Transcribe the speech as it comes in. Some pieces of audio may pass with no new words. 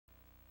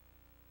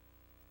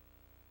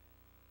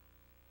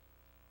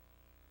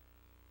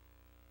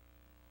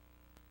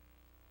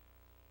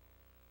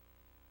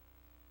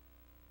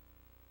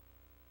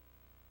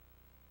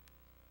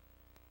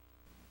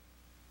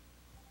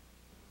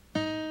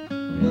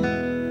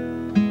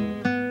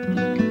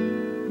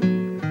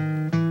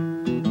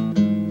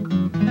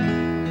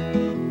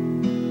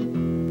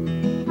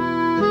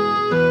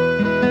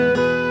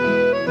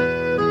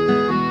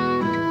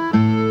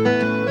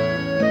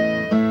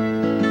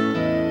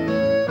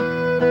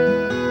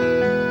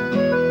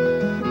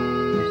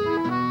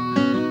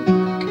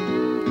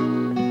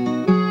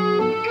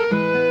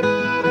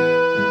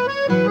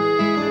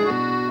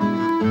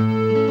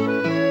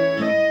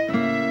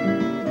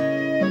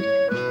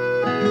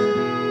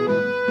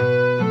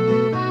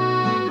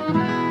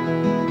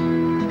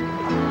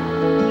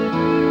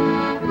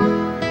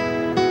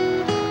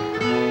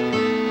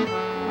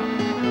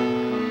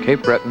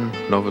Cape Breton,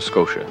 Nova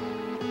Scotia.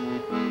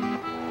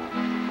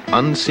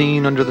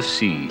 Unseen under the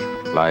sea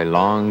lie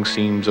long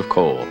seams of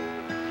coal,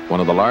 one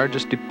of the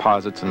largest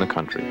deposits in the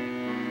country.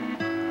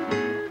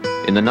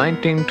 In the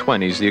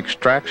 1920s, the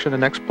extraction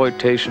and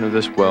exploitation of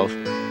this wealth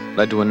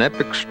led to an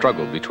epic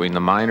struggle between the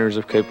miners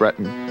of Cape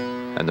Breton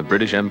and the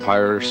British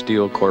Empire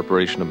Steel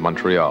Corporation of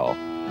Montreal.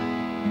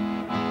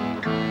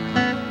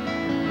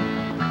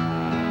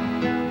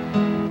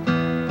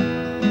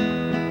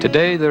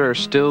 Today, there are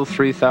still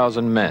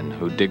 3,000 men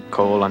who dig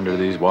coal under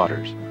these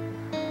waters,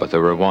 but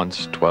there were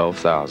once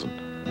 12,000.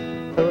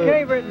 The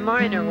Cape Breton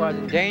miner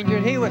wasn't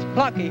dangerous. He was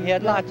plucky. He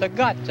had lots of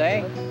guts,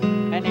 eh?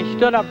 And he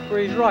stood up for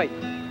his right.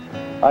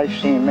 I've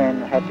seen men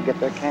who had to get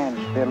their cans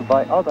filled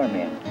by other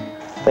men.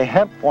 They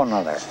helped one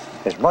another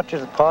as much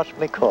as they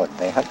possibly could.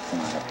 They helped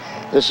one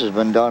another. This has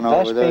been done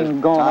over the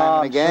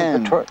time and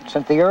again.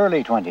 Since the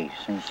early 20s,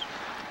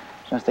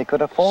 since they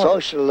could afford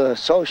it.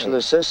 Social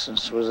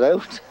assistance was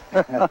out.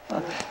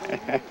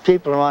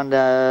 People want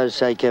to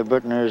say Cape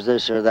Bretoners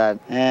this or that,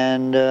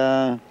 and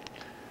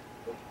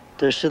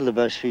they're still the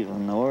best people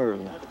in the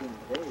world.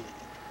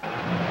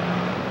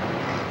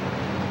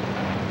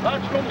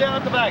 Let's go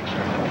down the back,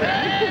 sir.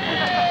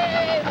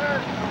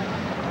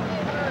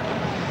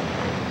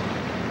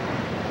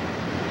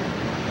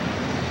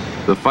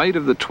 The fight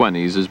of the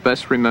 20s is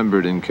best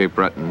remembered in Cape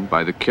Breton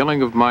by the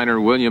killing of miner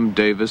William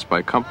Davis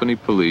by company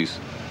police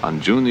on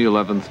June the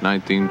 11th,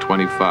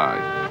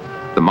 1925.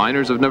 The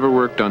miners have never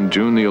worked on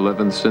June the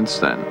 11th since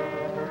then.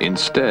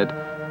 Instead,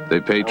 they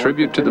pay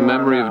tribute to the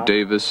memory of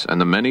Davis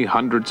and the many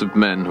hundreds of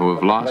men who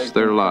have lost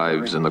their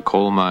lives in the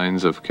coal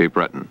mines of Cape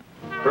Breton.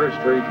 First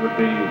street would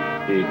be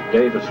the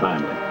Davis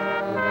family.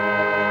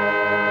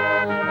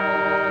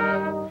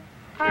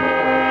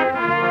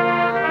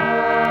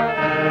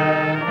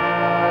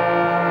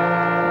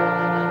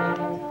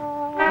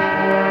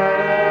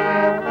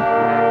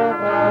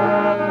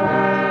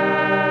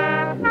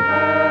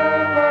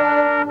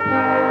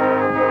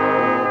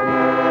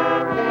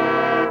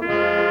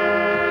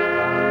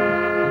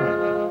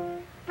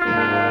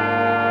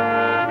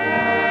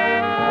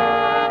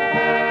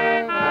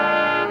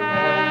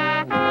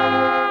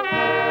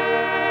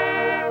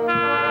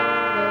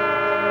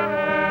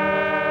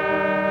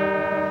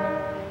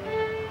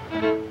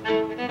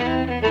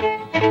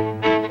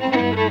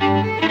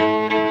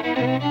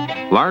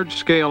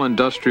 Large-scale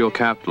industrial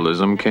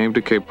capitalism came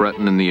to Cape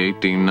Breton in the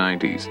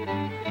 1890s,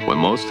 when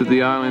most of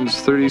the island's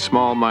 30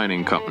 small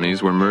mining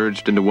companies were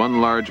merged into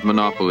one large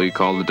monopoly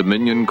called the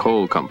Dominion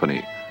Coal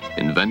Company,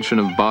 invention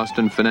of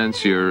Boston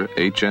financier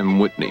H.M.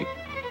 Whitney.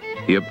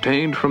 He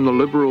obtained from the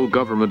Liberal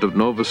government of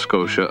Nova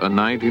Scotia a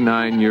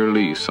 99-year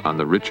lease on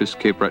the richest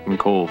Cape Breton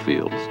coal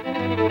fields.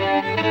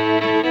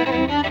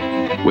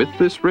 With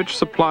this rich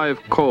supply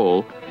of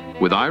coal,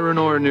 with iron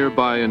ore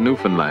nearby in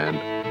Newfoundland,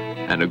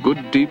 and a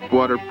good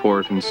deep-water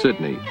port in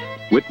Sydney,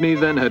 Whitney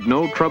then had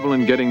no trouble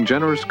in getting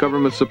generous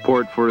government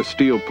support for a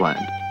steel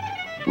plant,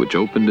 which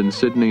opened in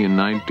Sydney in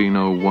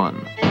 1901.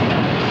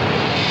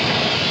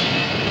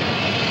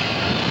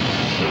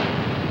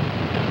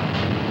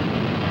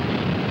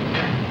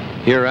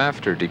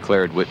 Hereafter,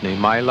 declared Whitney,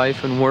 my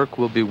life and work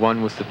will be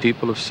one with the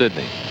people of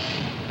Sydney.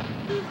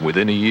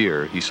 Within a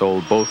year, he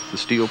sold both the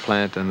steel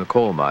plant and the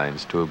coal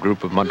mines to a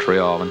group of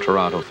Montreal and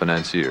Toronto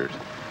financiers.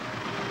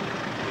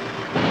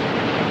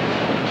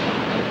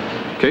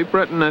 Cape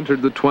Breton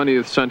entered the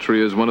 20th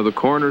century as one of the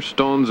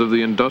cornerstones of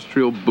the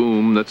industrial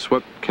boom that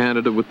swept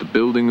Canada with the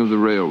building of the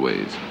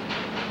railways.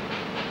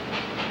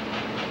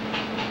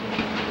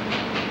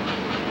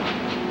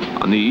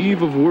 On the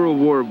eve of World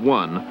War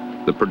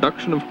I, the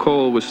production of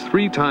coal was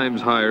 3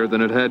 times higher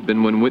than it had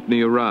been when Whitney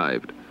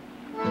arrived,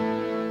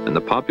 and the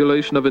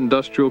population of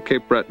industrial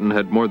Cape Breton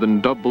had more than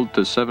doubled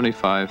to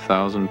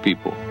 75,000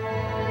 people.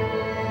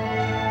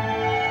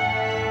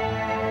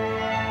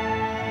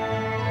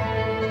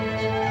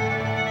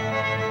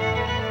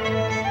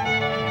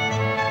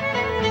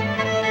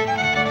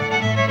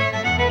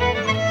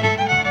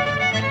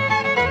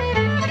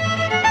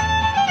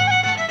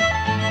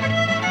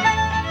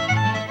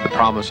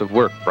 The promise of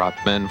work brought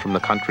men from the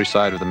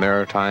countryside of the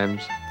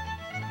Maritimes,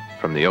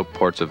 from the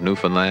outports of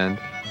Newfoundland,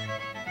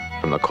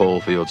 from the coal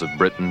fields of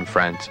Britain,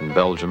 France, and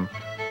Belgium,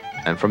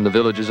 and from the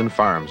villages and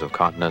farms of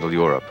continental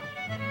Europe.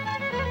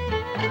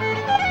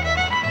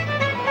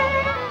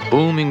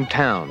 Booming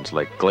towns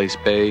like Glace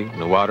Bay,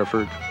 New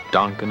Waterford,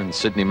 Donkin, and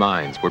Sydney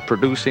mines were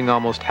producing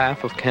almost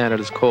half of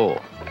Canada's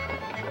coal.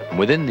 And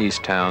within these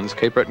towns,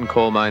 Cape Breton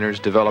coal miners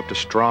developed a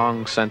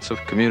strong sense of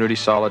community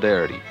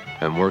solidarity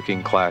and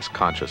working-class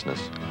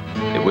consciousness.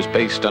 It was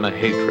based on a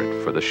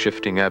hatred for the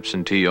shifting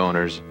absentee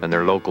owners and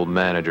their local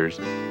managers,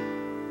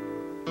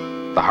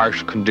 the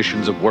harsh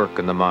conditions of work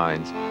in the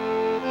mines,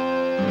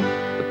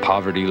 the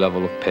poverty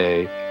level of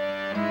pay,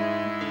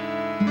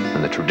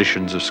 and the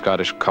traditions of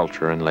Scottish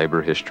culture and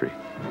labor history.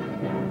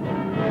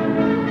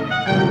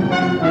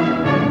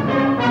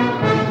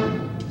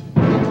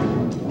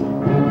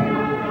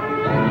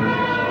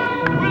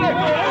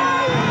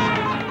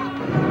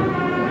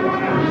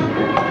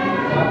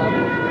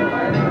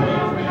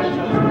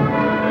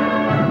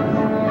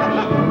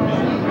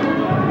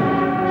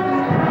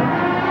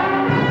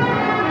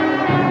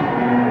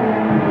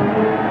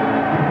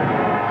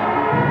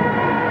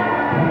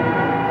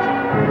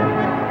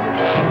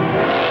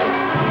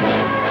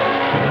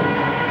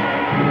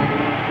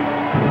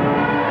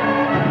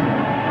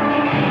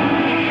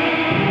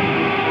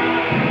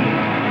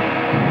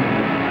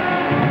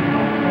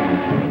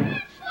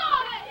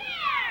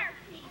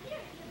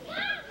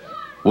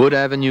 Wood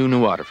Avenue,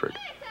 New Waterford.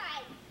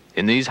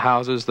 In these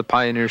houses, the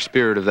pioneer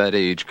spirit of that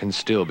age can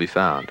still be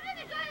found.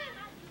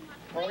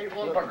 How are you,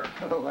 old bugger?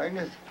 Oh,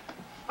 Agnes.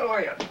 How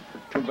are you?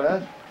 Too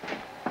bad.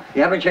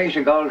 You haven't changed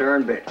the gold there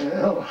in bit.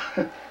 Yeah.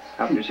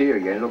 Happy to see you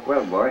again. Look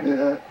well, boy.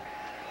 Yeah.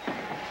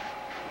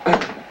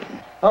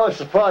 I was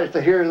surprised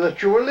to hear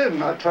that you were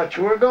living. I thought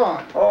you were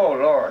gone. Oh,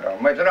 Lord. Oh,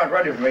 mate, they're not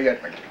ready for me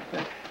yet, mate.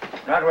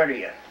 Not ready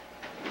yet.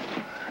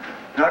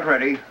 Not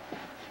ready.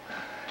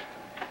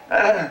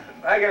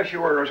 I guess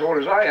you were as old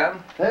as I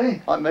am.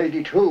 Hey, I'm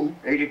 82.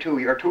 82.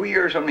 You're 2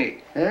 years on me.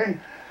 Hey?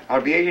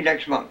 I'll be 80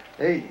 next month.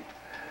 80.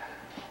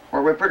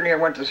 Well, we pretty near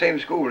went to the same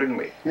school, didn't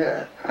we?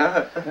 Yeah.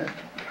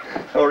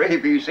 Or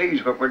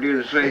ABCs, but we're doing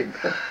the same.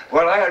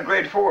 Well, I had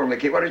grade 4,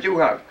 Mickey. What did you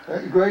have?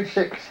 Grade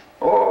 6.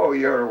 Oh,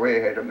 you're way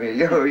ahead of me.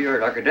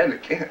 You're an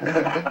academic.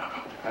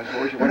 I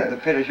suppose you went in the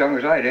pit as young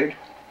as I did.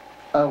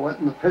 I went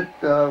in the pit,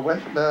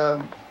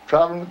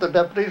 traveling with the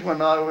deputies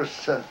when I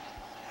was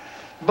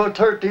about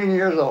 13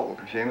 years old.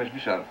 Same as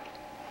myself.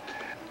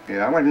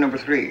 Yeah, I went to number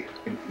 3.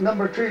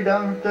 Number 3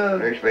 down at the...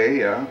 Grace Bay,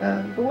 yeah.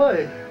 The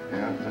way.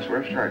 Yeah, that's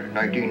where I started,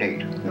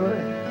 1908. The way.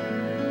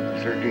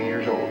 13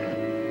 years old.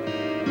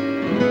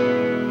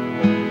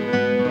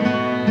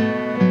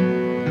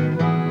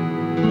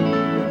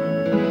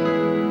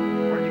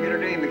 What did you get a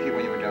day, Mickey,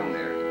 when you were down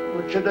there?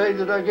 Which day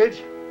did I get?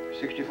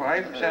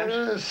 65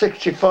 cents?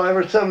 65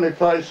 or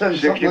 75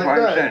 cents, something like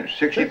that.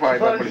 65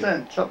 cents. 65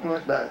 cents, something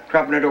like that.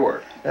 Crop in the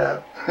door.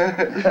 Yeah.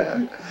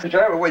 It's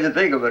a way to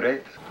think of it, eh?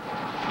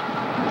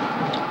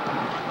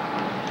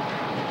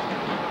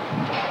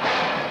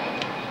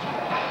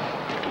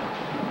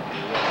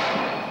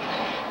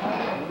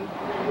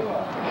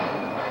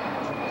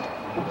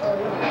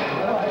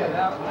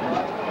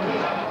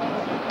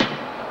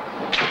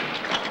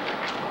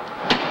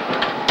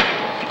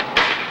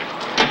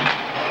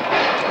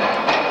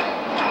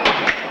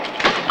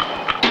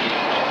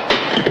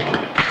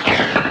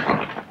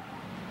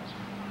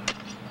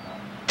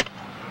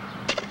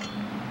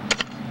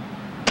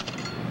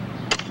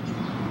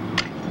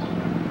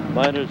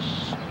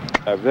 Miners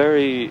are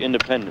very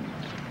independent.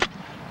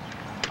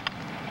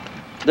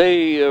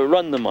 They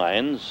run the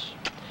mines.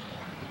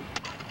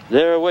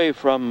 They're away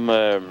from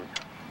the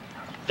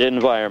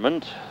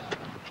environment.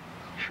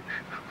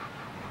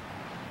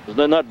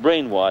 They're not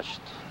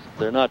brainwashed.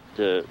 They're not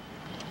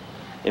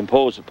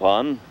imposed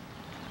upon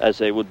as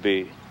they would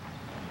be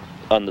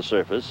on the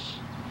surface.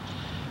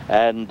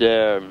 And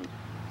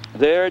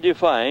they're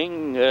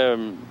defying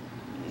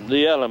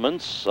the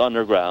elements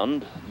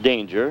underground,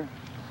 danger,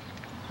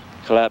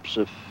 collapse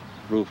of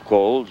roof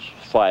coals,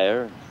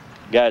 fire,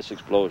 gas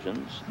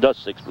explosions,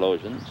 dust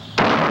explosions.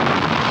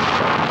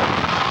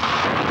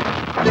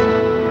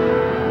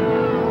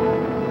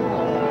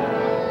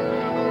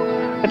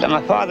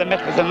 My father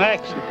met with an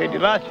accident. He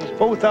lost his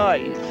both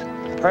eyes,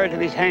 part of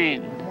his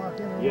hand.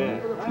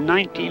 Yeah. In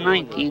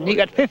 1919. He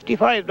got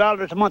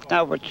 $55 a month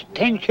now for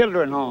 10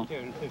 children home.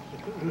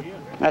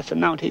 That's the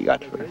amount he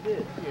got for it.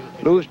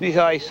 Losing his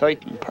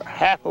eyesight and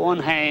half of one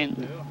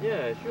hand.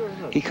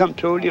 He come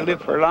through and he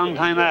lived for a long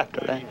time after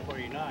that.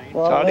 That's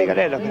all he got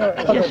out of it.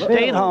 He just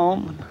stayed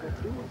home.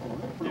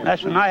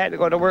 That's when I had to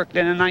go to work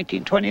then in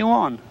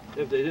 1921.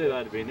 If they did,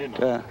 I'd have been in.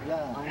 To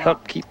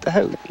help keep the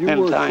house. You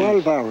worked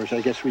 12 hours, I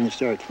guess, when you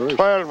started first.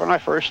 12 when I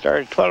first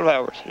started, 12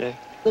 hours a day.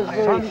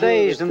 Some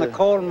days in the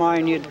coal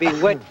mine you'd be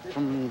wet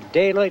from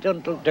daylight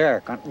until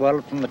dark.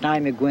 Well, from the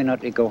time you go in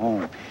out, you go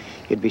home.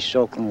 You'd be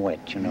soaking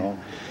wet, you know.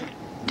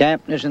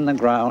 Dampness in the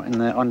ground, in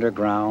the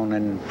underground,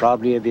 and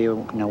probably you'd be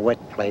in a wet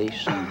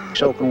place and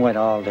soaking wet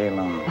all day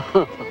long.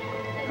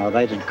 Now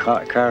that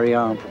would carry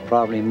on for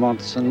probably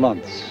months and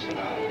months.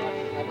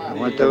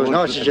 There was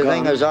no such a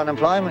thing as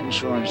unemployment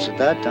insurance at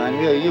that time.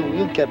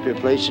 You kept your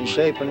place in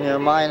shape and your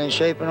mind in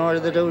shape in order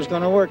that it was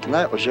going to work, and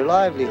that was your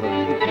livelihood.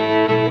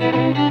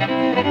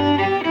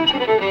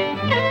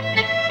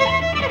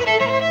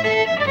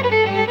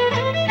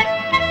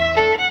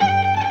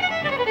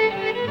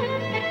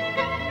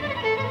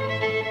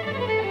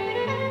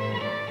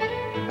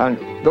 And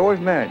those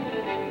men,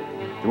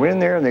 they went in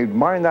there and they'd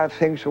mine that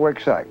thing so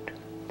exact.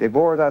 They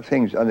bore that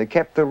thing and they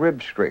kept the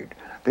ribs straight.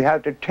 They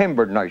had it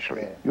timbered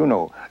nicely, you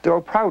know. They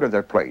were proud of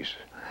their place.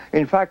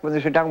 In fact, when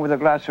they sit down with a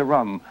glass of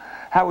rum,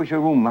 how is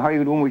your room? How are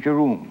you doing with your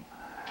room?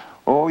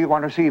 Oh, you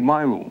want to see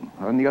my room.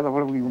 And the other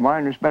one,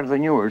 mine is better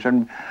than yours.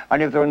 And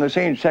if they're in the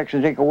same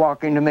section, they could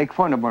walk in to make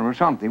fun of them or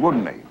something,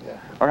 wouldn't they? Yeah.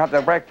 Or have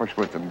their breakfast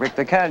with them, break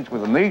the cans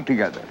with them, eat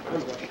together.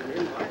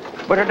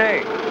 But today,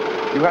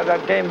 you have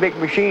that damn big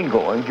machine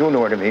going, you know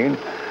what I mean?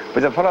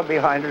 But the fellow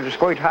behind it is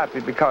quite happy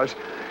because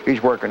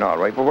he's working all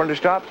right. But when it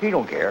stops, he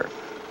don't care.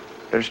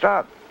 It'll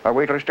stop. Or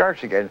wait till it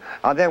starts again.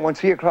 And then when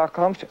 3 o'clock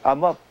comes,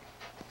 I'm up.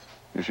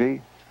 You see?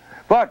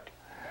 But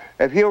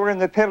if you were in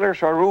the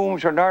pillars or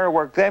rooms or narrow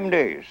work them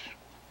days,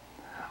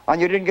 and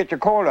you didn't get your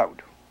coal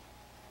out,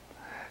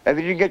 if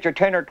you didn't get your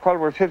 10 or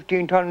 12 or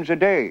 15 tons a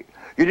day,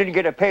 you didn't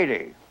get a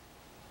payday.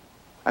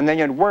 And then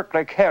you'd work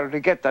like hell to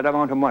get that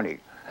amount of money.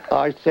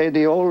 I'd say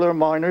the older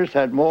miners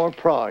had more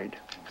pride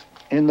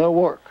in their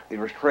work. It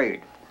was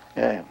trade.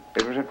 Yeah.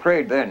 It was a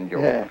trade then,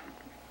 Joe. Yeah.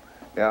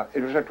 Yeah,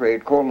 it was a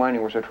trade. Coal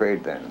mining was a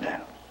trade then.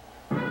 Yeah.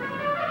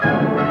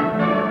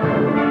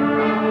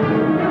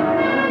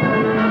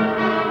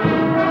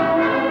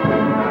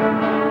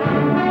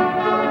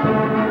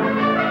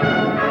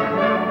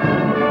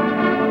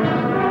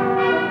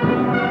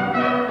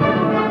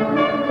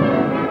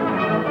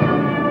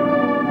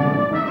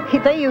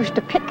 They used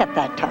to pick at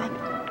that time,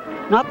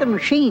 not the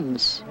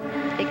machines.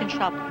 They can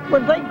shop.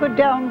 When they go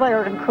down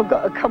there and could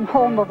come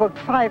home about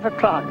 5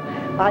 o'clock,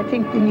 I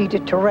think they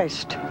needed to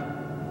rest.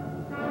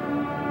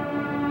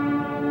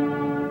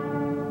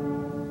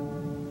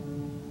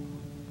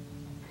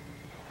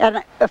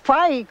 And if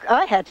I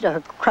had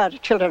a crowd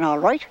of children all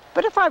right,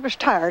 but if I was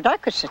tired, I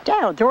could sit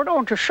down. They were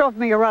going to shove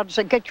me around and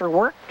say, get your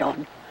work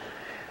done.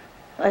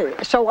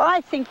 So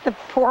I think the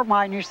poor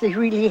miners, they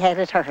really had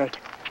it hard.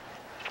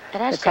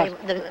 But I say,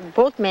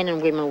 both men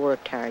and women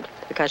worked hard,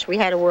 because we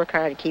had to work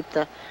hard to keep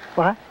the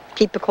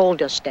keep the coal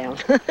dust down.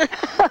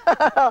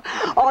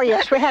 Oh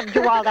yes, we had to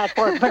do all that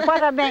work. But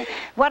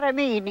what I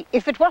mean,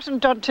 if it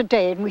wasn't done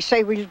today, and we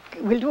say we'll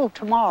do it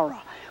tomorrow,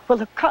 well,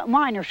 the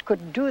miners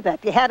couldn't do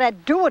that. They had to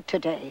do it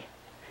today,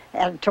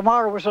 and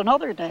tomorrow was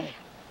another day.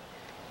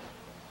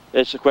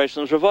 It's a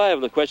question of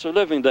survival, a question of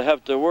living. They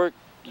have to work.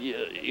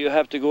 You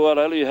have to go out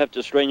early. You have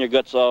to strain your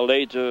guts all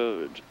day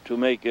to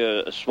make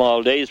a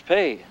small day's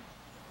pay.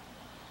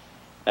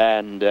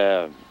 And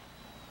that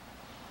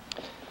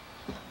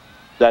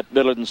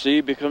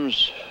militancy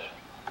becomes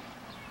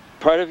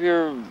part of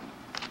your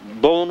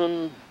bone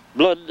and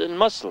blood and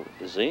muscle,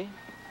 you see.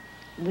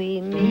 We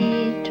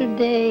meet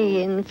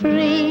today in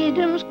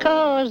freedom's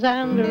cause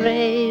and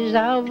raise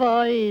our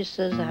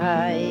voices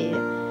high.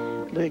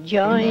 We'll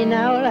join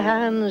our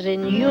hands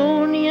in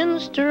union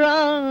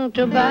strong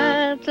to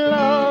battle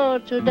or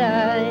to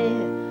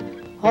die.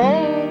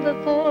 Hold the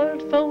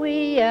fort, for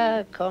we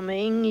are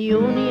coming,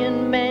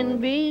 Union men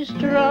be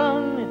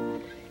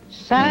strong.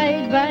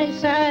 Side by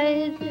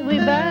side we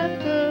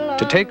battle.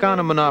 To take on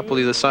a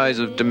monopoly the size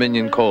of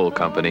Dominion Coal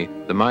Company,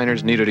 the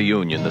miners needed a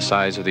union the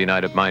size of the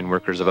United Mine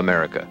Workers of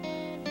America,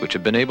 which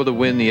had been able to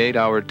win the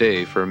 8-hour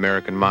day for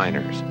American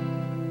miners.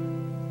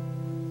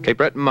 Cape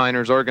Breton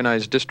miners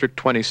organized District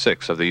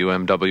 26 of the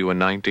UMW in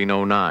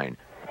 1909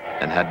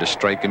 and had to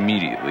strike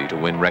immediately to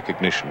win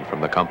recognition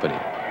from the company.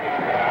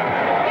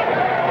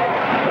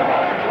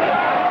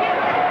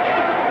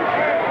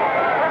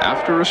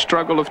 After a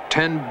struggle of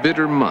 10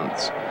 bitter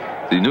months,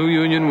 the new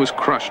union was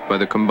crushed by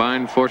the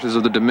combined forces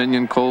of the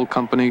Dominion Coal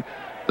Company,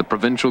 the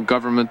provincial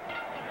government,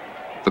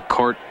 the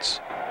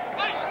courts,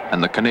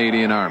 and the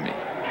Canadian Army.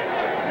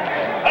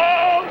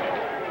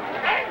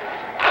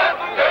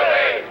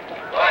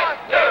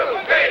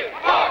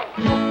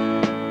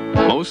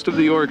 Most of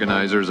the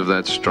organizers of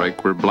that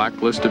strike were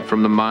blacklisted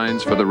from the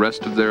mines for the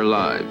rest of their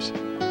lives.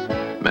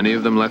 Many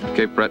of them left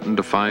Cape Breton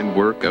to find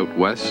work out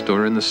west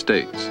or in the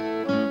States.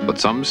 But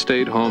some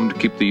stayed home to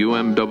keep the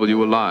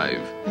UMW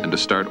alive and to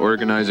start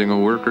organizing a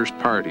workers'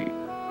 party.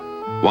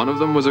 One of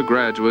them was a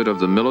graduate of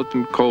the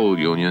militant coal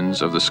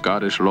unions of the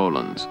Scottish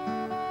Lowlands,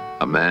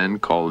 a man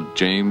called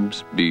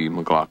James B.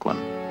 McLaughlin.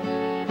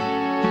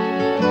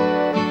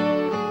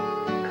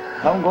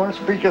 I'm going to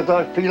speak as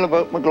I feel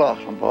about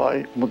McLaughlin,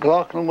 boy.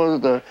 McLaughlin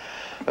was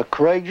a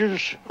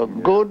courageous, a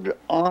good,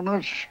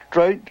 honest,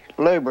 straight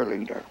labour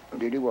leader.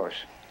 Indeed he was.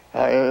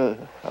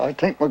 I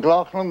think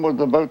McLaughlin was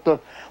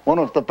about one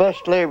of the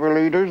best labour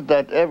leaders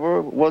that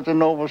ever was in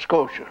Nova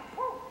Scotia.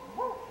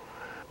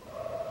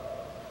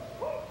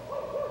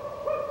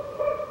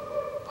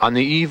 On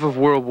the eve of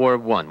World War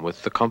I,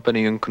 with the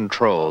company in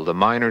control, the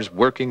miners'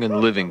 working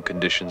and living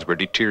conditions were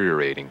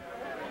deteriorating,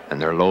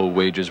 and their low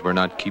wages were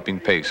not keeping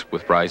pace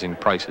with rising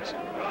prices.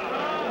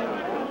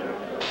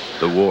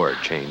 The war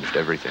changed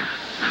everything.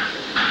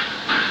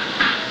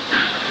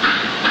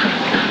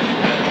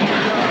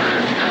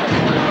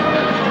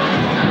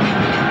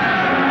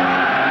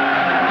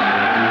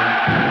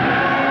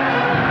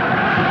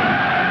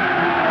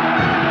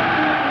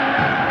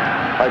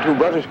 I had 2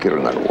 brothers killed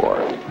in that war.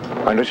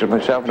 I enlisted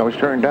myself and I was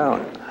turned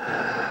down.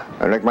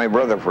 Like my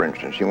brother, for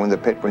instance, he won the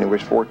pit when he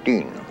was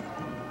 14.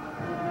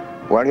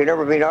 Well, he'd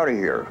never been out of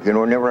here, you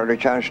know, never had a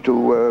chance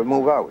to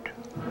move out.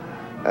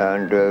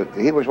 And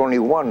he was only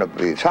one of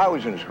the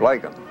thousands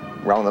like him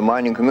around the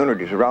mining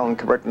communities around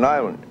Cape Breton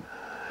Island.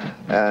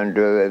 And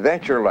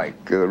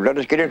adventure-like, let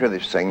us get into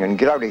this thing and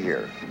get out of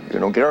here. You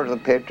know, get out of the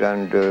pit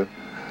and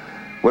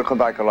we'll come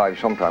back alive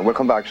sometime. We'll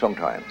come back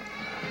sometime.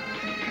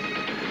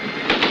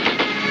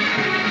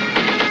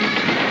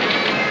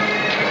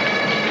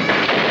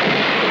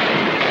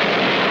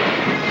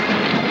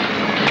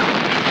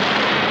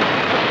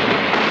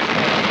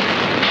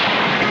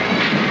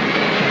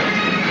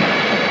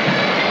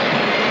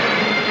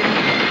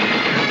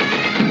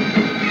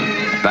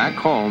 Back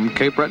home,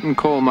 Cape Breton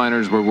coal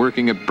miners were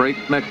working at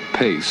breakneck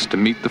pace to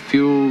meet the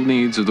fuel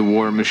needs of the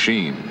war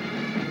machine.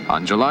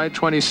 On July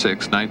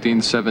 26,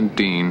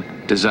 1917,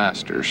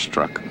 disaster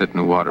struck at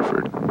New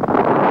Waterford.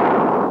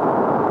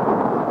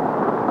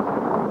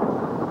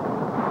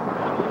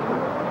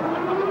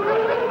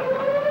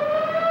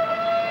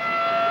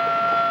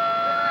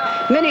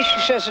 Minnie, she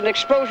says, an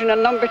explosion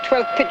on number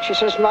 12 pit. She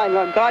says, my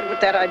Lord God, with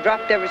that I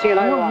dropped everything and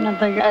I won.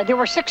 There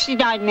were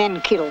 69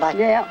 men killed that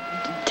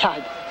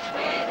time.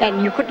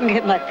 And you couldn't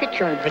get in that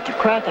picture with the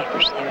crowd that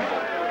was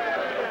there.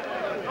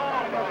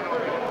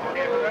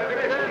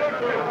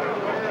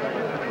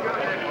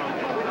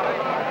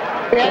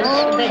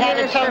 Yes, they had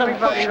to tell them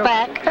push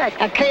back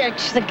and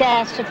catch the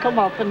gas to come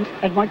up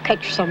and might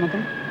catch some of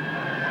them.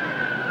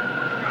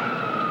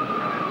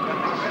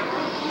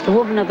 The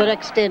woman of the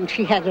next end,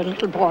 she had a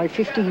little boy,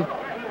 15.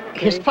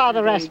 His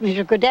father asked me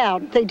to go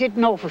down. They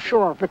didn't know for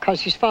sure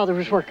because his father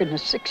was working at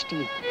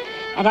 16.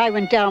 And I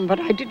went down, but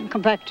I didn't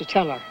come back to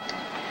tell her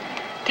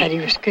that he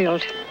was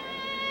killed.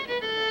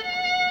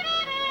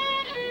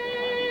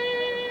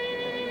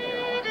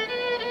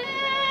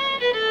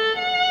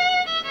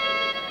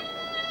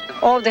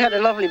 Oh, they had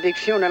a lovely big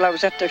funeral. I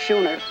was at their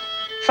funeral.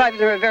 5 of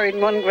them were buried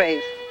in one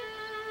grave.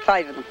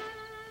 5 of them.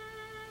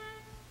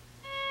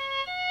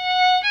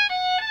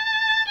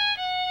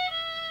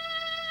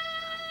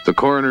 The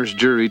coroner's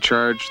jury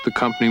charged the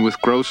company with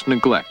gross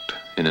neglect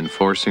in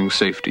enforcing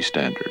safety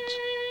standards.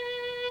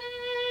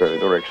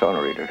 They're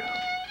exonerated,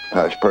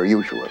 as per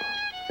usual.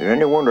 Is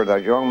any wonder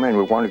that young men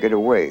would want to get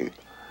away,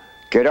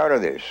 get out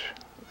of this,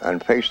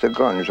 and face the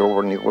guns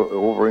over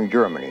in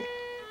Germany,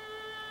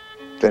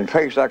 then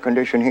face that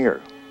condition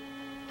here.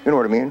 You know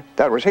what I mean?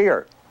 That was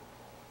here,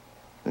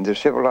 in this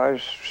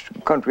civilized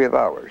country of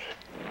ours.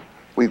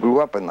 We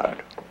grew up in that.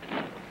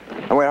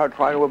 And we had to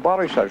try to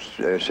abolish that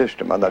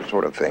system and that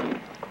sort of thing.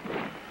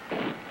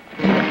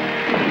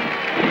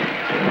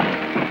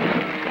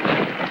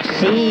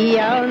 See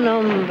our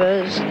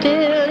numbers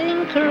still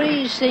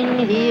increasing,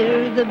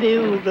 hear the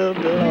bugle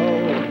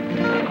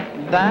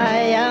blow.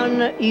 By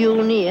our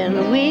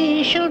union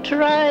we shall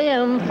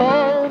triumph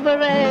over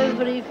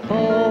every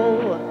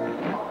foe.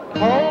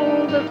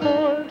 Hold the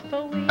fort,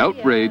 for we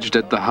Outraged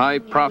at the high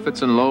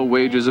profits and low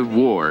wages of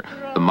war,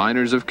 the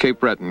miners of Cape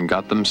Breton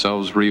got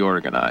themselves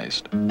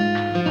reorganized.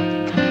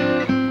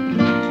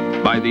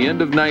 By the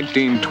end of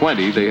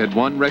 1920, they had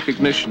won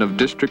recognition of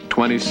District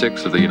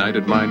 26 of the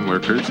United Mine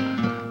Workers,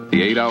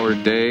 the 8-hour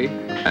day,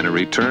 and a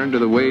return to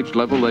the wage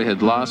level they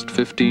had lost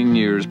 15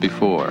 years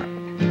before.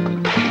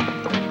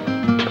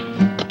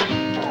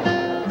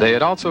 They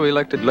had also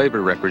elected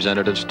labor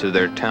representatives to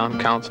their town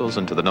councils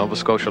and to the Nova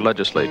Scotia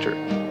legislature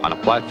on a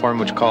platform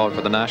which called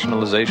for the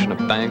nationalization of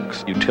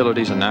banks,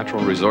 utilities and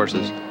natural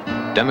resources,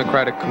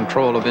 democratic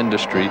control of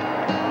industry,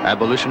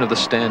 abolition of the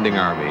standing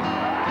army,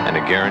 and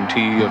a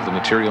guarantee of the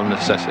material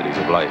necessities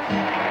of life.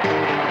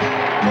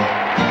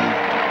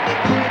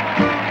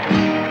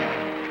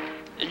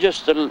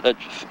 Just a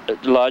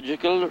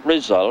logical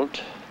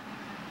result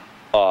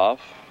of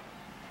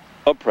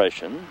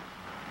oppression,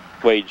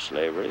 wage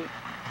slavery,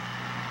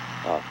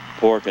 of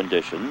poor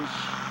conditions,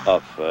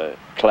 of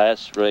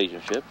class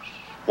relationships.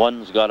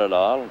 One's got it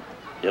all,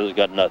 the other's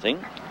got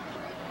nothing.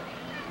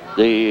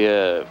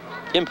 The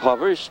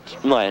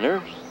impoverished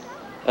miners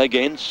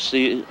against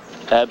the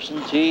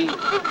absentee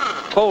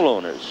coal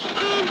owners.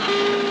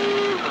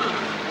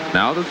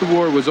 Now that the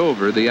war was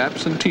over, the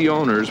absentee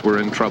owners were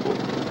in trouble.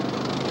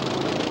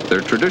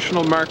 Their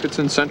traditional markets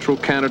in central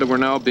Canada were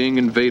now being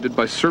invaded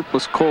by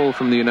surplus coal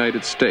from the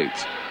United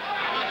States.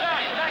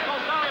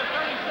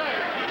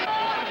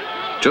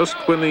 Just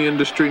when the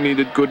industry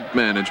needed good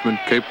management,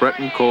 Cape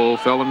Breton coal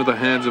fell into the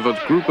hands of a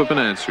group of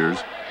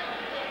financiers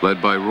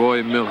led by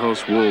Roy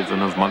Milhouse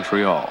Wolven of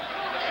Montreal.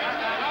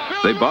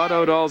 They bought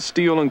out all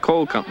steel and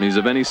coal companies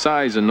of any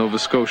size in Nova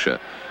Scotia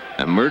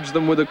and merged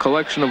them with a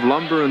collection of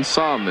lumber and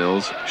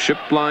sawmills, ship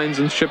lines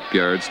and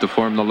shipyards to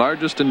form the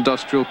largest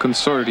industrial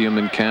consortium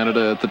in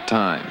Canada at the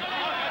time.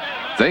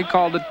 They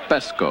called it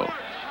BESCO,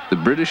 the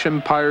British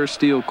Empire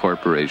Steel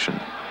Corporation,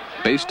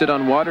 based it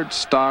on watered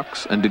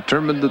stocks and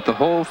determined that the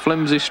whole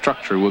flimsy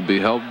structure would be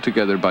held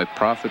together by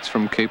profits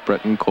from Cape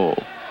Breton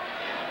coal.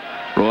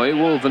 Roy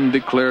Wolven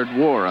declared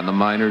war on the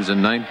miners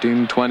in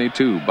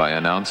 1922 by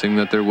announcing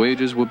that their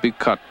wages would be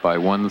cut by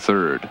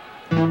 1/3.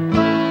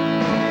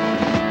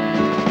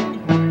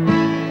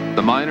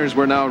 The miners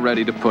were now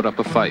ready to put up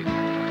a fight.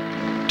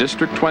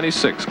 District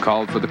 26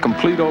 called for the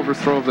complete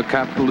overthrow of the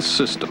capitalist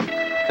system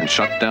and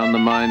shut down the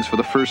mines for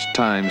the first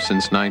time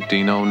since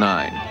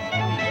 1909.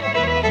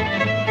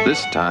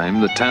 This time,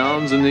 the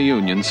towns and the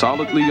union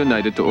solidly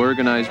united to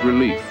organize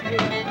relief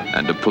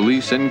and to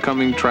police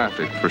incoming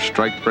traffic for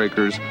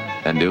strikebreakers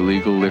and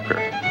illegal liquor.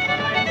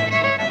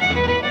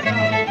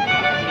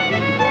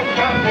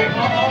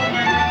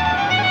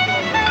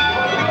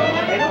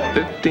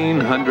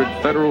 1,500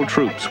 federal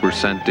troops were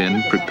sent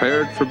in,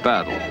 prepared for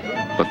battle,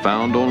 but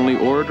found only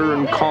order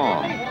and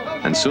calm,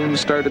 and soon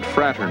started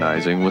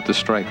fraternizing with the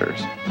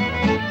strikers.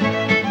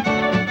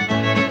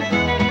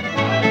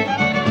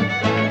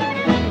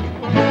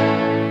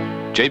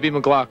 J.B.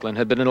 McLaughlin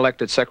had been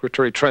elected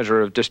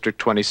Secretary-Treasurer of District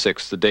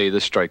 26 the day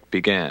the strike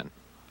began.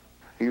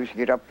 He used to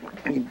get up,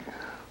 he'd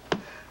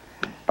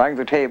bang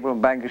the table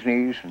and bang his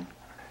knees. And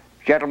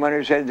gentlemen,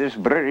 he said, this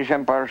British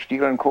Empire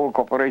Steel and Coal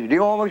Corporation, do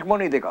you know how much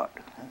money they got?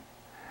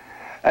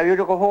 And you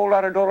took a whole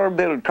lot of dollar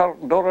bills,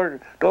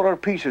 dollar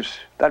pieces,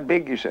 that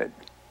big, he said.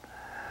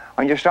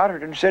 And you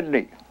started in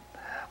Sydney.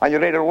 And you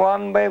laid it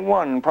one by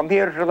one from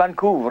here to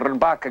Vancouver and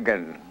back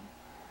again.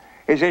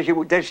 He says,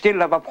 they still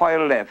have a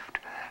pile left.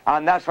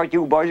 And that's what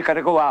you boys got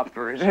to go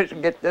after, is to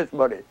get this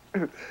money.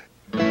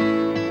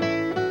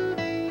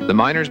 The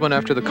miners went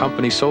after the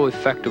company so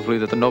effectively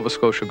that the Nova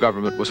Scotia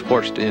government was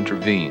forced to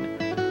intervene.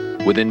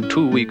 Within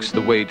 2 weeks, the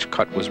wage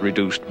cut was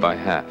reduced by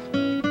half.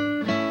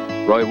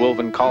 Roy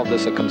Wolven called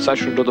this a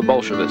concession to the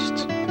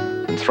Bolshevists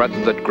and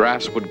threatened that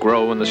grass would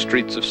grow in the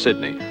streets of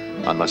Sydney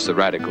unless the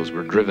radicals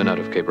were driven out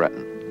of Cape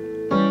Breton.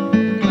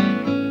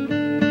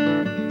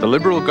 The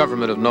Liberal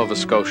government of Nova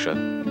Scotia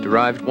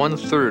derived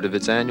 1/3 of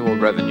its annual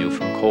revenue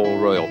from coal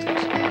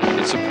royalties.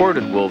 It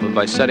supported Wolven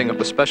by setting up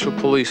a special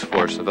police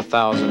force of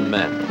 1,000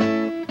 men.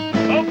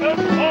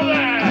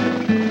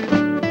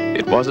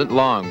 It wasn't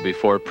long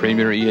before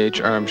Premier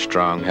E.H.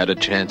 Armstrong had a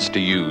chance to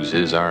use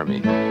his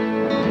army.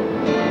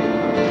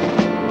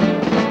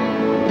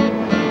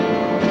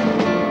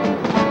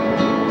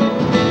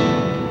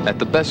 At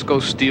the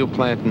BESCO steel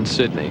plant in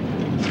Sydney,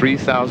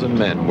 3,000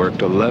 men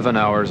worked 11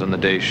 hours on the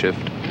day shift,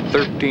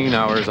 13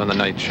 hours on the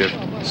night shift,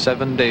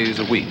 7 days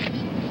a week,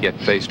 yet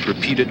faced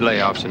repeated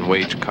layoffs and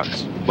wage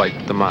cuts,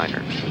 like the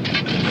miners.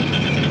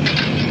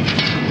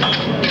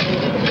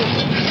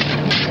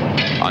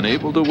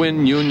 Unable to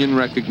win union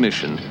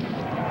recognition,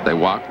 they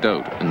walked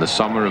out in the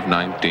summer of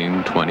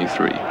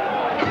 1923.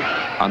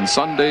 On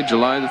Sunday,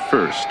 July the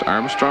 1st,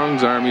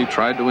 Armstrong's army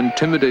tried to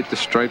intimidate the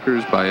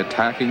strikers by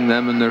attacking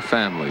them and their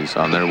families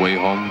on their way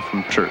home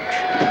from church.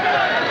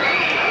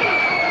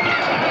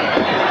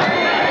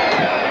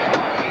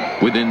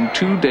 Within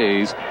 2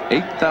 days,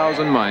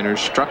 8,000 miners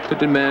struck to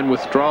demand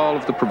withdrawal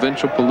of the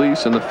provincial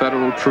police and the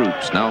federal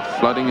troops, now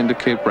flooding into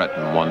Cape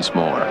Breton once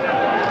more.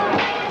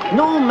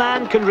 No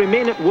man can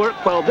remain at work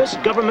while this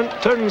government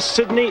turns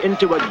Sydney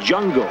into a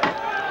jungle.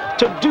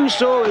 To do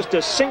so is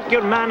to sink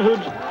your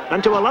manhood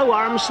and to allow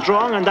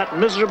Armstrong and that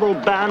miserable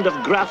band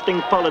of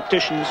grafting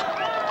politicians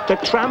to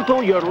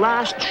trample your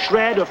last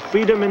shred of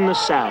freedom in the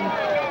sand.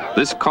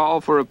 This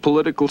call for a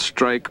political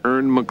strike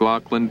earned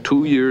McLaughlin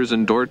 2 years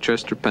in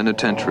Dorchester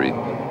Penitentiary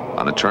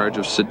on a charge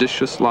of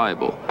seditious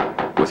libel,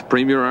 with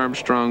Premier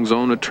Armstrong's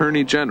own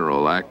Attorney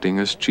General acting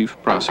as chief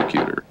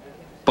prosecutor.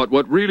 But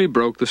what really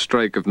broke the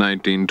strike of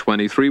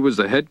 1923 was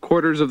the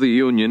headquarters of the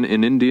Union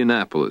in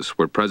Indianapolis,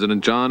 where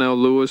President John L.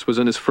 Lewis was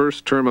in his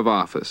first term of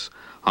office.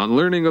 On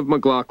learning of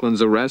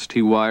McLaughlin's arrest,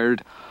 he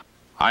wired,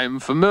 "I am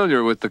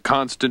familiar with the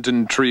constant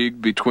intrigue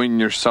between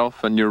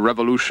yourself and your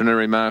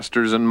revolutionary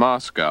masters in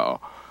Moscow.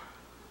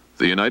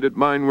 The United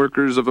Mine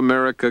Workers of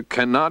America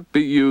cannot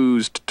be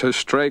used to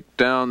strike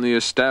down the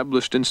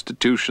established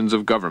institutions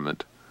of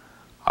government.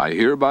 I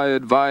hereby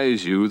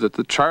advise you that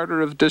the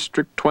Charter of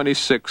District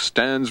 26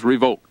 stands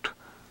revoked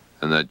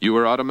and that you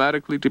are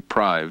automatically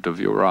deprived of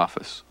your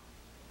office."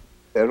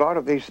 A lot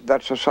of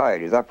that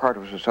society, that part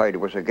of society,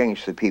 was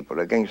against the people,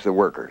 against the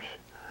workers,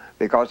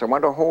 because they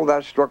want to hold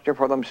that structure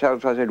for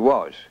themselves as it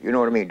was. You know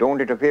what I mean? Don't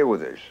interfere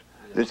with this.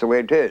 This is the way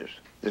it is.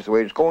 This is the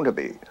way it's going to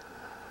be.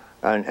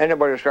 And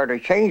anybody who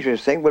started to change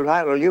this thing will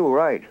handle you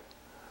right.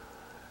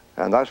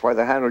 And that's why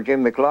they handled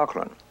Jim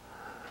McLaughlin.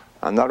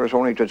 And that was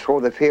only to throw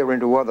the fear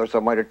into others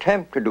that might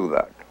attempt to do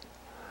that.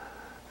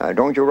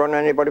 Don't you run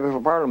anybody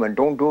before Parliament.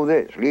 Don't do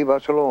this. Leave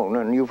us alone.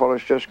 And you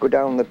fellas just go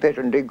down the pit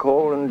and dig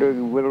coal and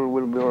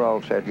we're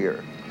all set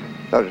here.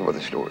 That is what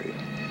the story is.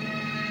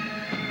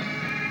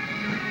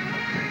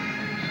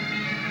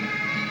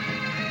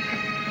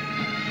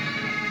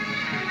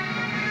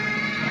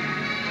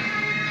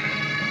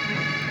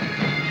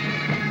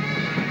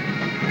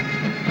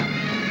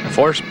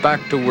 Forced back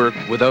to work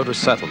without a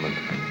settlement,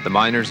 the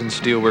miners and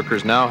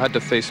steelworkers now had to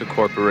face a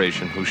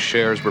corporation whose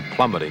shares were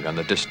plummeting on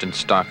the distant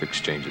stock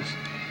exchanges.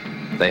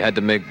 They had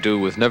to make do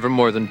with never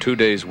more than 2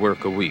 days'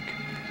 work a week,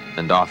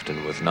 and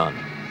often with none.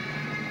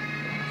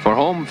 For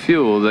home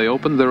fuel, they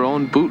opened their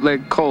own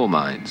bootleg coal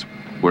mines,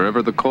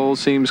 wherever the coal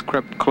seams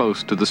crept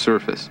close to the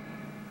surface.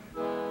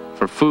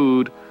 For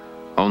food,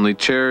 only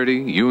charity,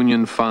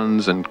 union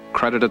funds, and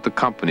credit at the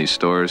company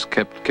stores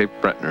kept Cape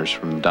Bretoners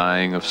from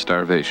dying of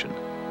starvation.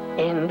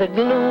 In the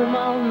gloom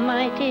of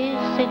mighty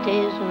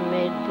cities,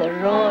 amid the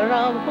roar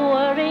of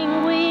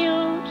whirring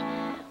wheels,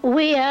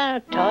 we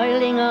are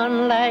toiling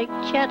on like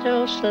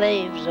chattel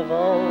slaves of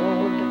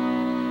old,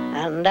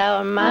 and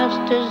our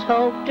masters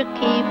hope to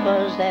keep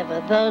us ever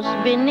thus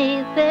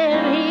beneath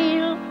their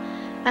heel,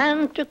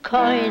 and to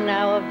coin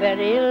our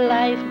very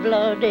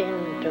lifeblood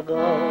into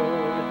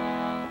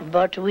gold.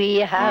 But we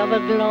have a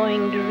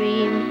glowing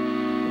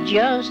dream,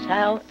 just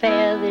how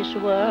fair this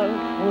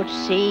world would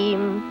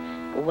seem,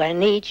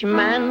 when each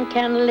man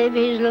can live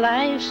his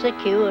life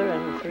secure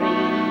and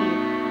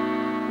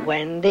free,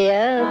 when the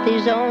earth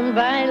is owned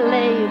by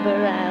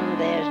labor and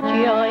there's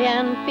joy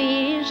and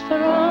peace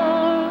for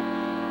all,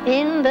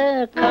 in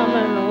the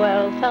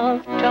commonwealth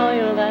of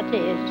toil that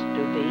is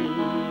to be.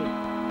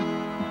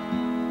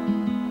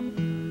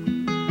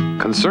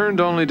 Concerned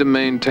only to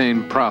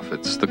maintain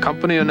profits, the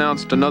company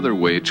announced another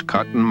wage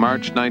cut in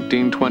March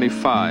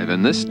 1925,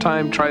 and this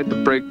time tried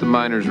to break the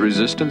miners'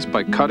 resistance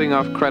by cutting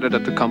off credit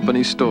at the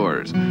company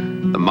stores.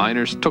 The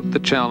miners took the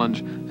challenge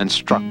and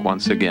struck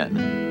once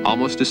again.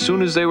 Almost as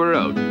soon as they were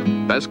out,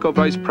 BESCO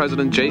Vice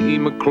President J.E.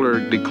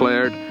 McClurg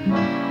declared,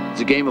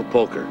 "It's a game of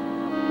poker.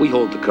 We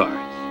hold the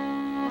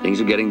cards. Things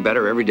are getting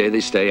better every day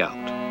they stay out.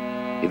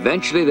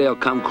 Eventually they'll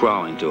come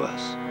crawling to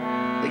us.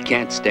 They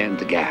can't stand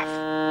the gaff."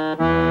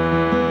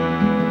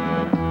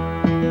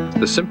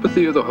 The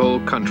sympathy of the whole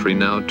country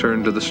now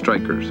turned to the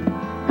strikers.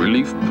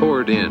 Relief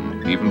poured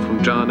in, even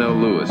from John L.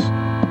 Lewis,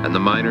 and the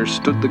miners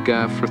stood the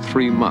gaff for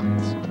 3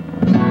 months.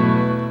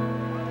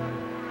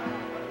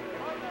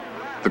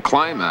 The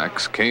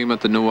climax came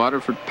at the New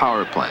Waterford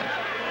power plant,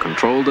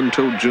 controlled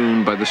until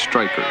June by the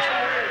strikers.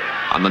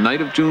 On the night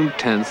of June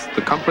 10th,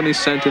 the company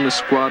sent in a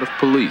squad of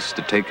police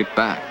to take it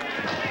back.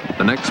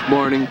 The next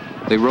morning,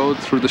 they rode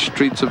through the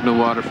streets of New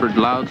Waterford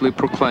loudly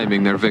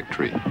proclaiming their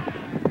victory.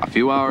 A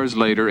few hours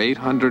later,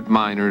 800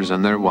 miners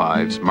and their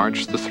wives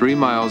marched the 3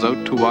 miles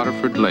out to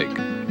Waterford Lake,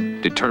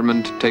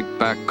 determined to take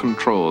back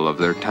control of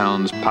their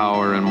town's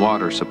power and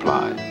water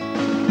supply.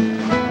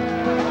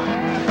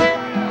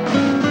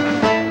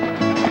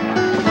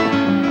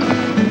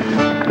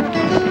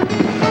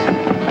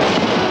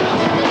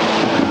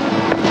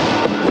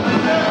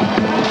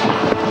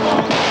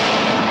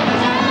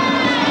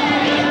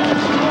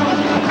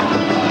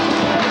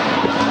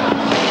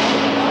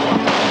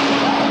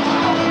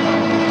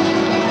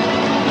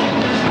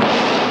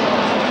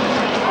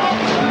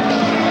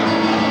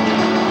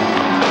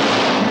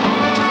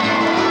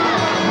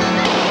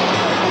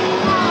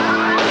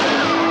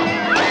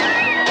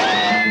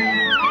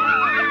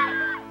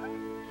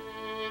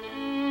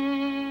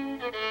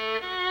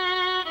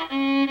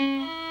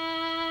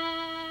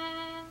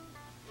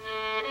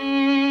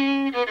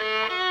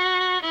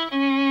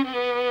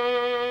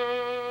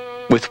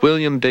 With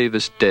William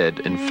Davis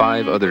dead and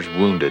 5 others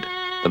wounded,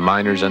 the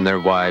miners and their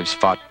wives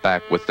fought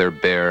back with their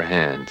bare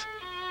hands.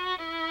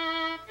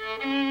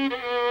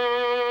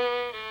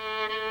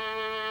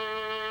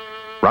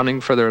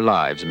 Running for their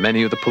lives,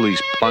 many of the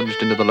police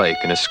plunged into the lake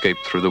and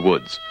escaped through the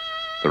woods.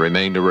 The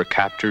remainder were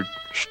captured,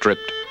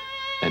 stripped,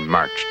 and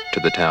marched to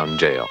the town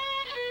jail.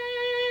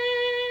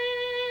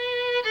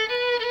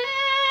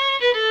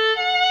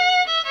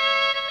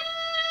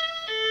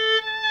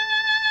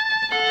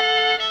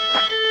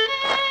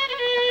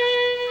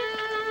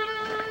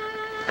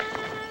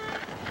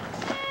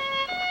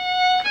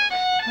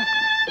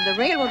 The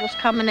railroad was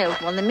coming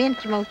out. Well, the men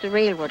came out the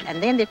railroad,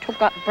 and then they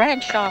took a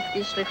branch off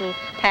this little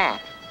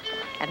path.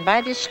 And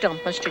by this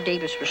stump, Mr.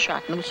 Davis was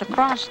shot. And it was a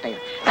cross there.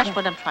 That's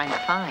what I'm trying to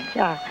find.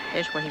 Yeah.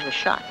 There's where he was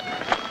shot.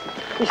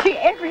 You see,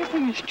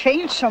 everything has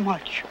changed so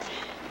much.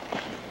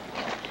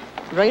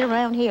 Right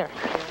around here.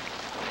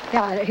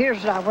 Yeah,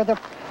 here's where the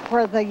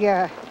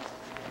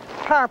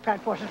power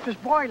plant was. It was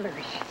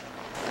boilers.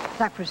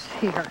 That was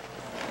here.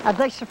 And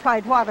they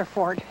supplied water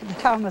for it, the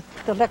town with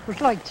the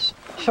electric lights.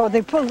 So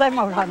they pulled them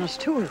out on us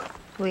too.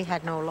 We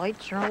had no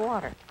lights or no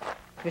water.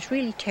 It was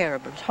really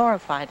terrible. It was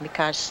horrifying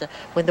because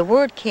when the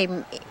word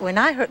came, when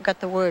I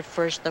got the word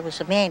first, there was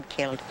a man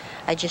killed.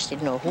 I just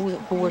didn't know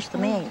who was the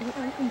man.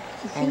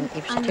 And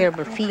it was a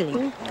terrible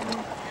feeling.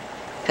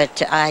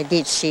 But I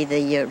did see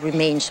the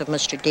remains of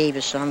Mr.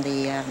 Davis on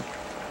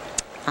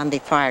the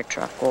fire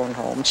truck going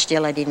home.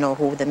 Still, I didn't know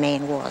who the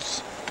man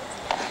was.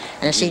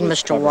 And I seen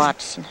Mr.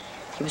 Watson.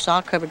 He was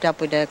all covered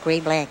up with a grey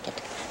blanket,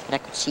 but I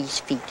could see his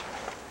feet.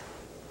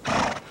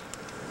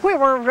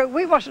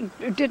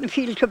 We didn't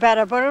feel too bad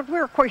about it. We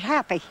were quite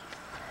happy,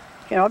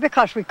 you know,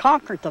 because we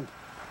conquered them.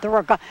 They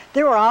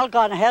were all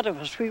gone ahead of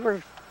us. We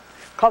were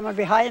coming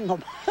behind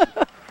them.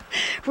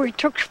 We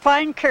took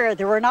fine care.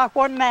 There were not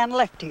one man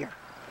left here.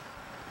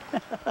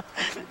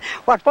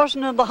 What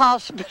wasn't in the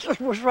hospital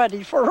was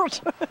ready for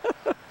us.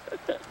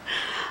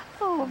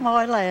 Oh,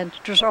 my land,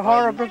 it was a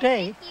horrible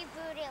day.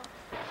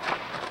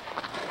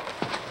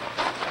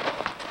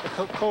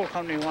 The coal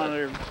company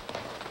wanted to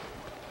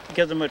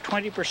give them a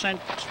 20%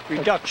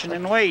 reduction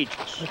in wages.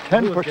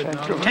 10%.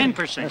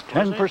 10%.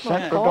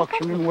 10%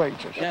 reduction in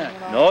wages. Yeah.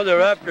 No,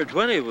 they're after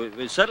 20.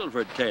 We settled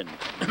for 10.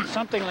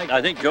 Something like that.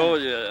 I think Joe...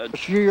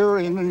 This year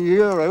in and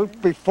year out,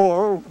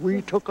 before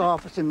we took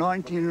office in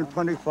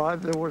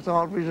 1925, there was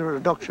always a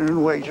reduction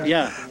in wages.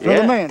 Yeah. For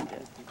the men.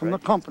 From the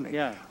company,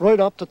 right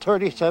up to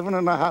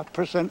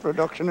 37.5%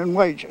 reduction in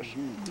wages.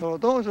 So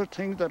those are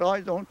things that I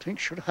don't think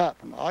should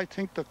happen. I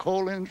think the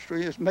coal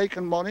industry is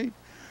making money.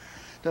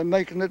 They're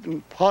making it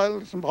in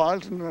piles and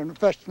piles, and they're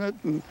investing it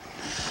in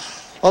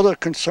other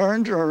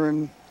concerns or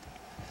in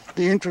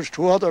the interest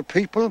to other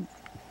people.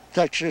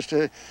 That's just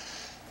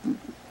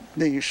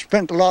they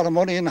spent a lot of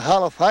money in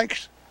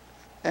Halifax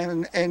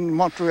and in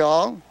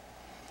Montreal,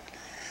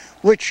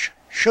 which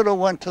should have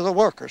went to the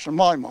workers, in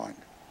my mind.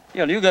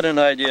 Yeah, you got an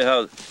idea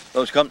how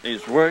those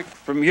companies work.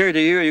 From year to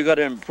year, you got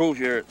to improve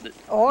the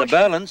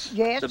balance,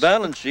 the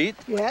balance sheet.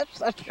 Yes,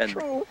 that's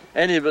true.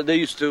 And they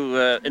used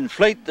to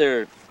inflate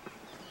their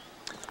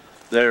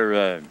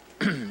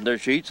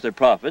sheets, their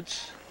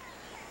profits,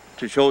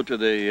 to show to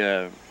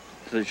the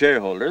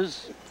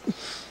shareholders.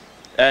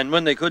 And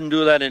when they couldn't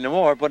do that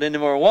anymore, put any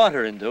more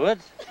water into it,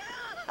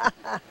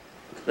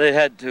 they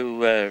had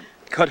to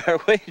cut our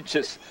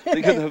wages.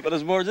 They couldn't put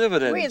us more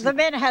dividends. We, the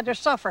men, had to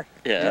suffer.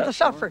 Yeah. Had to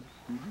suffer.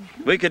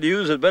 We could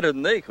use it better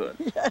than they could.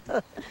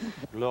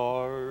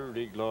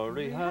 Glory,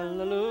 glory,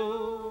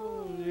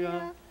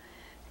 hallelujah.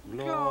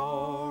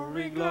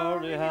 Glory,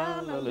 glory,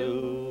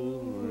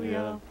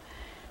 hallelujah.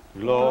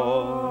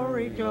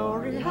 Glory,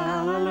 glory,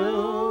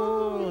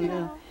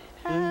 hallelujah.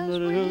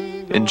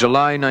 In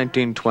July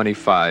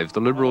 1925, the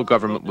Liberal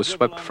government was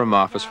swept from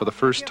office for the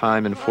first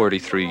time in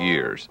 43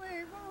 years.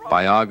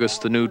 By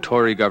August, the new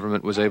Tory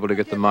government was able to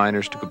get the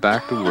miners to go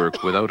back to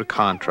work without a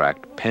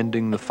contract,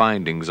 pending the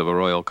findings of a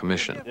Royal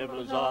Commission.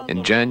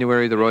 In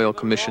January, the Royal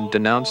Commission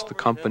denounced the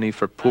company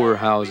for poor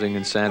housing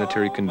and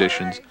sanitary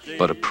conditions,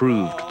 but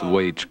approved the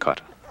wage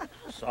cut.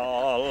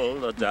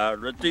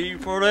 Solidarity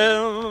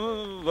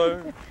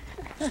forever.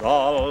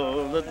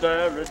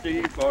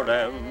 Solidarity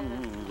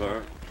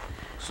forever.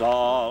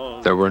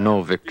 There were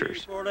no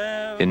victors.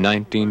 In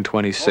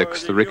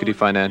 1926, the rickety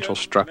financial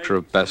structure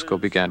of BESCO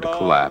began to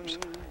collapse,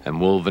 and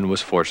Wolven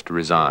was forced to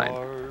resign.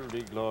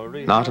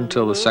 Not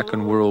until the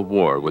Second World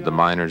War would the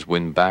miners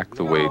win back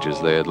the wages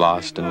they had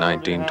lost in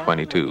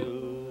 1922.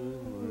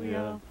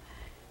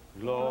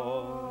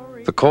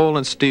 The coal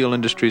and steel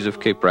industries of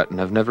Cape Breton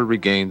have never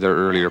regained their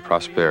earlier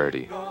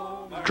prosperity.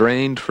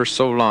 Drained for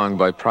so long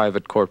by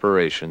private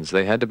corporations,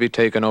 they had to be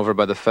taken over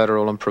by the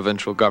federal and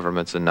provincial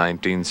governments in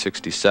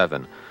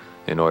 1967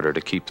 in order to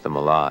keep them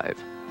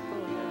alive.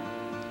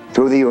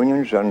 Through the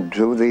unions and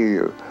through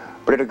the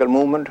political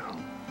movement,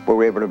 we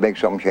were able to make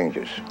some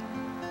changes.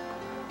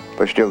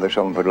 But still there's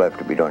some of it left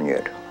to be done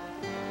yet.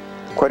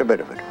 Quite a bit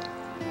of it.